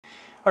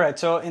Alright,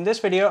 so in this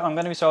video I'm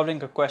going to be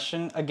solving a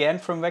question again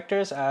from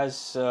vectors.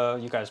 As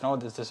you guys know,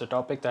 this is a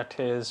topic that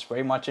is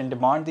very much in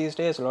demand these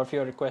days. A lot of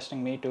you are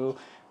requesting me to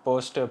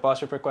post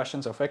past paper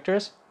questions of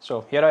vectors.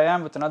 So here I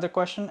am with another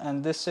question,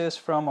 and this is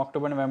from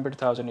October-November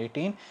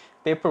 2018,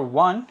 paper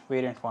 1,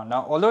 variant 1.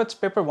 Now although it's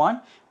paper 1,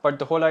 but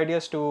the whole idea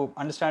is to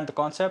understand the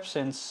concept,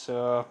 since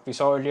we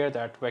saw earlier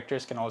that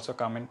vectors can also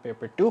come in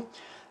paper 2.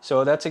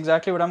 So that's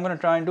exactly what I'm going to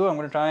try and do. I'm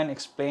going to try and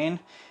explain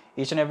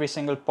each and every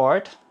single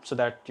part so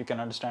that you can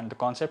understand the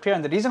concept here.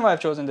 And the reason why I've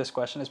chosen this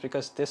question is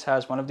because this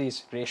has one of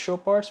these ratio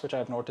parts, which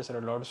I've noticed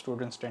that a lot of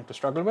students tend to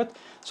struggle with.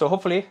 So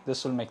hopefully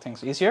this will make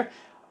things easier.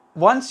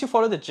 Once you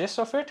follow the gist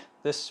of it,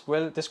 this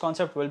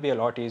concept will be a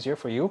lot easier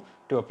for you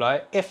to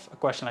apply if a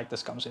question like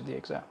this comes in the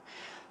exam.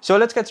 So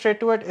let's get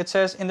straight to it. It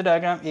says in the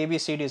diagram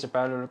ABCD is a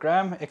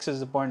parallelogram. X is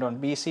the point on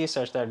BC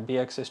such that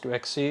BX is to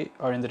XC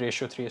are in the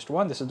ratio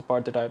 3:1. This is the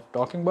part that I'm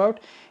talking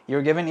about.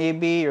 You're given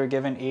AB, you're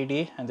given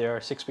AD, and they are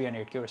 6P and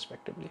 8Q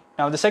respectively.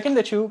 Now the second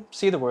that you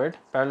see the word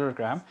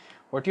parallelogram,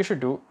 what you should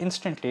do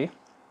instantly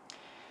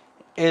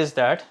is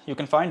that you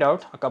can find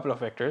out a couple of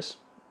vectors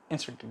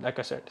instantly, like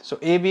I said. So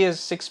AB is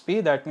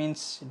 6P, that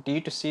means D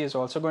to C is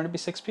also going to be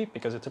 6P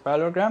because it's a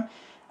parallelogram.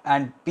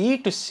 And B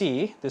to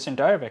C, this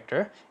entire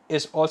vector,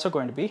 is also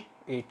going to be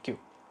 8Q,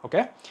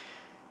 okay?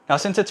 Now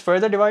since it's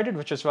further divided,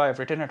 which is why I've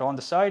written it on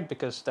the side,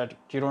 because that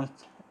you don't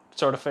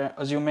sort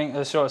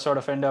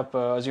of end up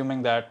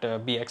assuming that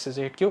Bx is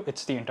 8Q,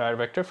 it's the entire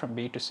vector from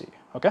B to C,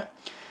 okay?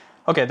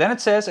 Okay, then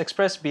it says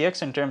express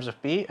Bx in terms of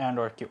P and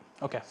or Q.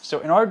 Okay, so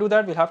in order to do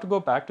that, we'll have to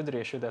go back to the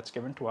ratio that's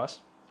given to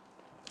us.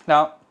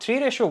 Now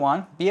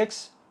 3:1,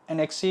 Bx and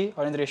Xc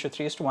are in the ratio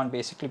 3:1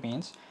 basically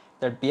means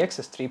that Bx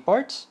is 3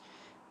 parts,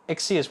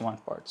 Xc is 1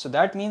 part. So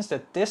that means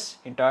that this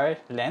entire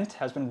length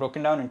has been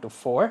broken down into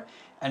 4,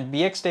 and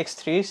Bx takes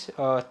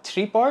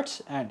 3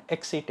 parts and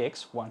Xc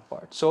takes 1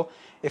 part. So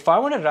if I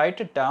want to write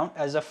it down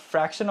as a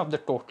fraction of the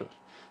total,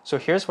 so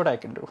here's what I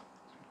can do.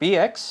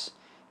 Bx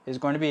is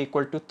going to be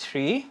equal to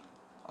 3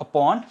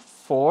 upon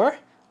 4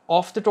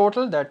 of the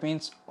total, that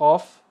means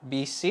of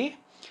BC,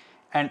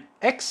 and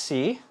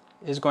Xc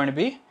is going to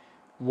be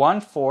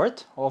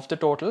 1/4 of the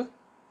total,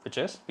 which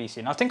is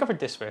BC. Now think of it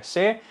this way.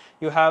 Say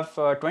you have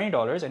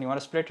 $20 and you want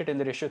to split it in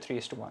the ratio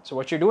 3:1. So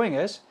what you're doing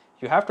is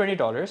you have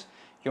 $20,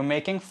 you're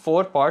making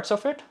 4 parts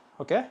of it,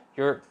 okay?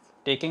 You're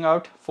taking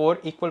out 4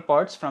 equal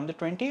parts from the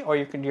 20, or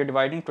you're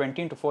dividing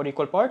 20 into 4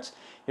 equal parts.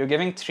 You're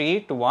giving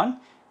 3 to 1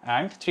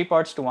 and 3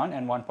 parts to one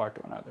and 1 part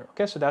to another,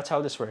 okay? So that's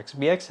how this works.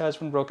 BC has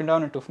been broken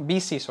down into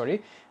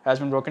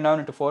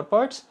 4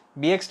 parts.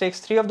 Bx takes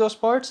 3 of those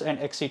parts and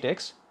Xc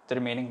takes the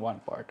remaining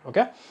 1 part,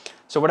 okay?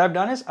 So what I've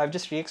done is I've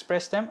just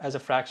re-expressed them as a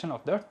fraction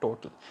of the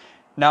total.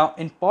 Now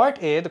in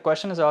part A, the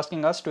question is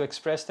asking us to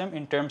express them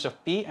in terms of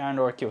P and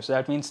or Q. So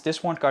that means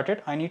this won't cut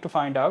it. I need to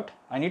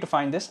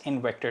find this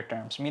in vector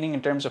terms, meaning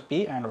in terms of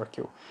P and or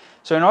Q.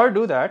 So in order to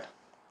do that,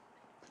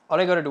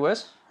 all I got to do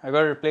is I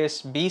got to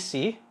replace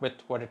BC with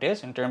what it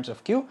is in terms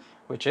of Q,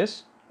 which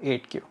is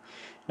 8Q.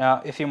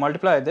 Now if you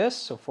multiply this,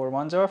 so 4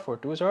 1s are, 4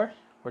 2s are,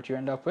 what you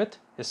end up with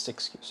is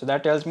 6Q. So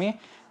that tells me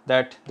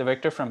that the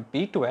vector from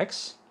B to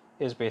X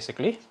is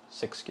basically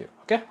 6Q,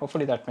 okay?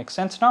 Hopefully that makes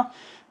sense now.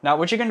 Now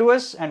what you can do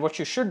is, and what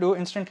you should do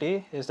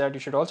instantly, is that you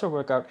should also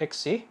work out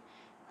Xc,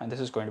 and this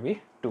is going to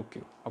be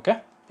 2Q,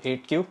 okay?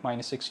 8Q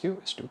minus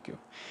 6Q is 2Q.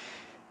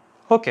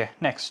 Okay,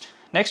 next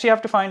you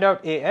have to find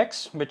out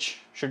Ax,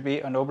 which should be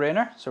a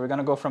no-brainer. So we're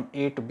going to go from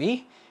A to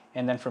B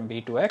and then from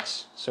B to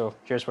X. So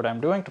here's what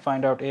I'm doing to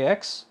find out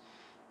Ax.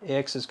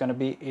 Ax is going to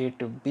be A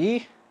to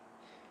B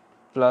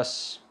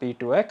plus B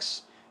to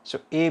X. So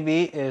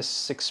AB is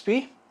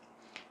 6P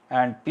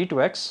and B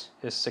to X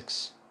is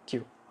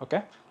 6Q,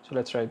 okay? So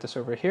let's write this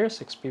over here,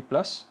 6P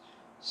plus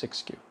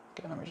 6Q.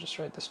 Okay, let me just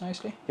write this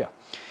nicely. Yeah.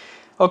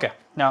 Okay,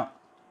 now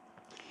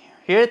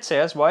here it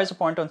says y is a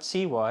point on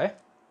Cy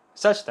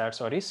such that,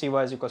 Cy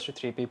is equals to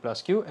 3P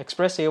plus Q.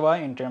 Express Ay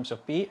in terms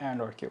of P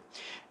and or Q.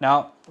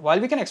 Now,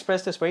 while we can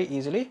express this very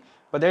easily,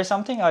 but there's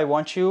something I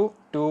want you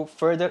to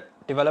further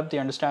develop the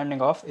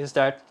understanding of, is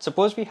that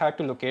suppose we had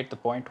to locate the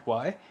point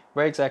y,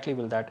 where exactly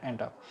will that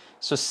end up?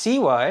 So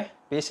Cy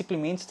basically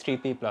means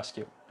 3P plus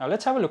Q. Now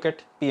let's have a look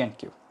at P and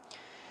Q.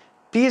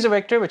 P is a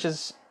vector which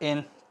is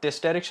in this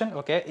direction,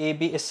 okay?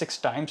 AB is 6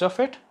 times of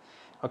it,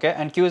 okay?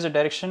 And Q is a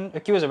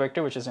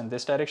vector which is in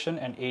this direction,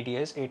 and AD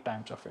is 8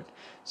 times of it.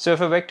 So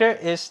if a vector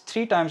is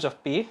 3 times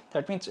of P,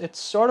 that means it's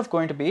sort of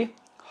going to be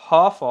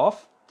half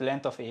of the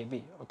length of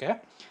AB, okay?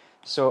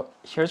 So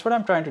here's what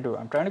I'm trying to do.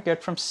 I'm trying to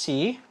get from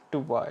C to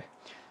Y.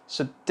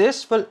 So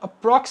this will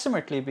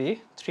approximately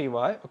be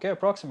 3y, okay,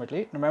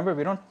 approximately. Remember,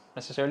 we don't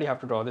necessarily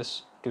have to draw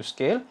this to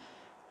scale.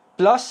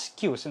 Plus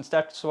Q, since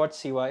that's what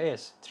Cy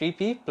is,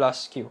 3P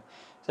plus Q.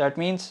 So that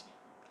means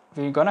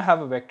we're going to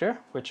have a vector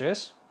which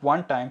is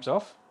 1 times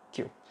of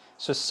Q.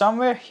 So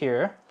somewhere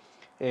here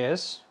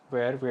is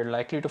where we're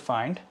likely to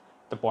find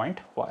the point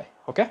y,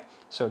 okay?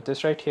 So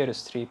this right here is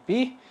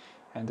 3P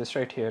and this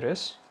right here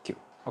is Q,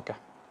 okay?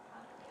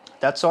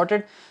 That's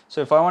sorted.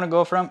 So if I want to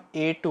go from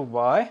A to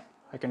Y,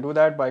 I can do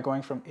that by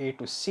going from A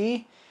to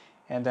C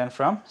and then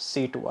from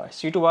C to Y.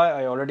 C to Y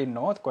I already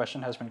know, the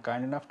question has been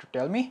kind enough to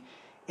tell me.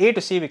 A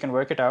to C we can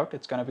work it out,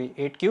 it's going to be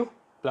 8Q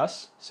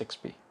plus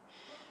 6P.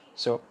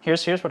 So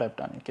here's what I've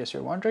done in case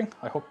you're wondering.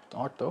 I hope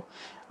not though.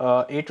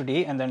 A to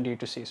D and then D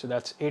to C. So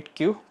that's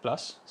 8Q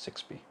plus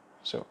 6P.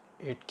 So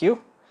 8Q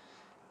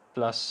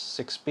plus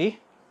 6P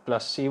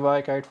plus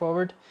CY carried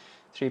forward,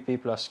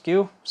 3P plus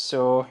Q.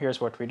 So here's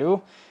what we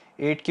do.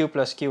 8Q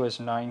plus Q is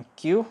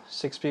 9Q,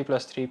 6P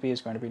plus 3P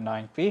is going to be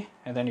 9P,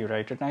 and then you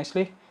write it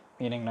nicely,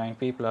 meaning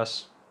 9P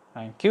plus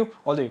 9Q.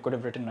 Although you could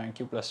have written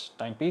 9Q plus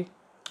 9P,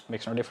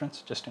 makes no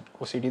difference, just an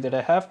OCD that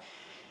I have.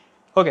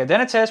 Okay,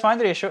 then it says find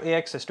the ratio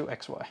AX is to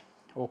XY.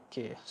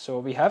 Okay, so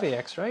we have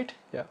AX, right?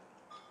 Yeah,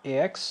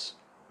 AX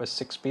was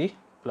 6P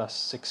plus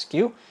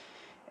 6Q,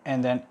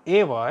 and then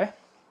AY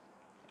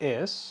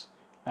is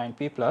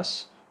 9P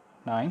plus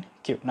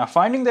 9Q. Now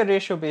finding the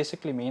ratio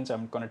basically means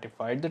I'm going to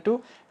divide the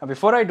two. Now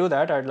before I do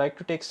that, I'd like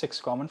to take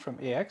 6 common from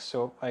AX,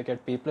 so I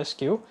get P plus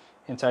Q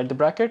inside the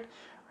bracket.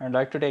 I'd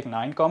like to take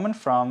 9 common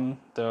from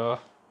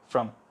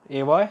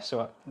AY,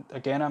 so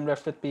again I'm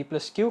left with P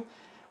plus Q.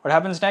 What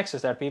happens next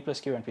is that P plus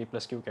Q and P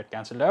plus Q get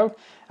cancelled out,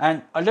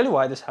 and I'll tell you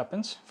why this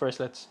happens. First,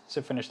 let's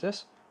finish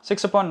this.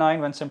 6 upon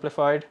 9 when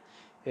simplified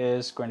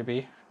is going to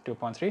be 2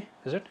 upon 3,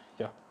 is it?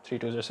 Yeah, 3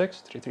 2s are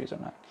 6, 3 3s are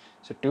 9.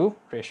 So 2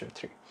 ratio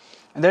 3.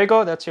 And there you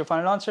go, that's your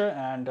final answer,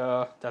 and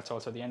that's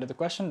also the end of the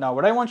question. Now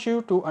what I want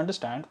you to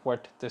understand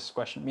what this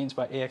question means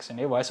by AX and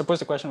AY. Suppose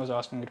the question was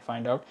asking me to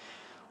find out,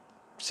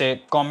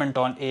 say, comment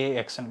on A,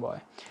 X and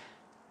Y.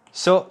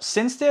 So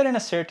since they're in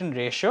a certain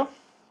ratio,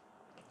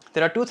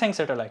 there are two things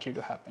that are likely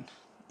to happen.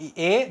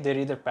 A, they're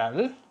either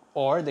parallel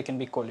or they can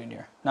be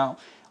collinear. Now,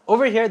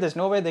 over here, there's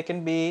no way they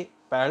can be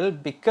parallel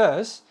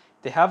because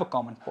they have a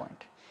common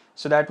point.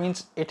 So that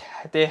means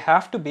they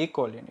have to be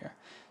collinear.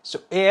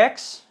 So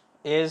AX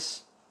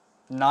is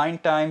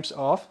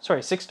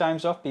 6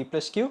 times of P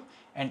plus Q,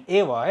 and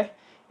AY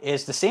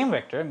is the same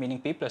vector, meaning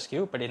P plus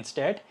Q, but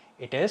instead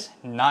it is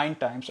 9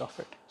 times of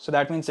it. So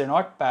that means they're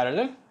not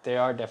parallel, they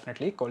are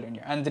definitely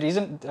collinear. And the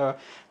reason,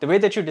 the way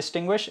that you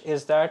distinguish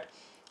is that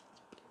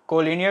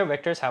collinear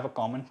vectors have a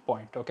common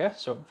point, okay?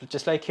 So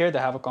just like here, they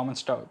have a common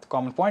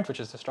point, which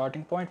is the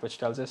starting point, which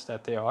tells us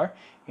that they are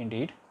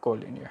indeed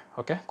collinear,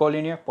 okay?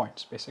 Collinear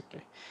points,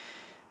 basically.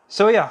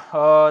 So yeah,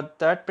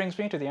 that brings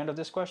me to the end of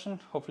this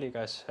question. Hopefully you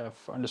guys have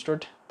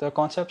understood the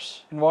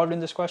concepts involved in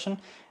this question,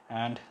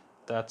 and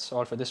that's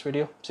all for this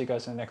video. See you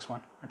guys in the next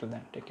one. Until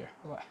then, take care.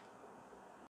 Bye-bye.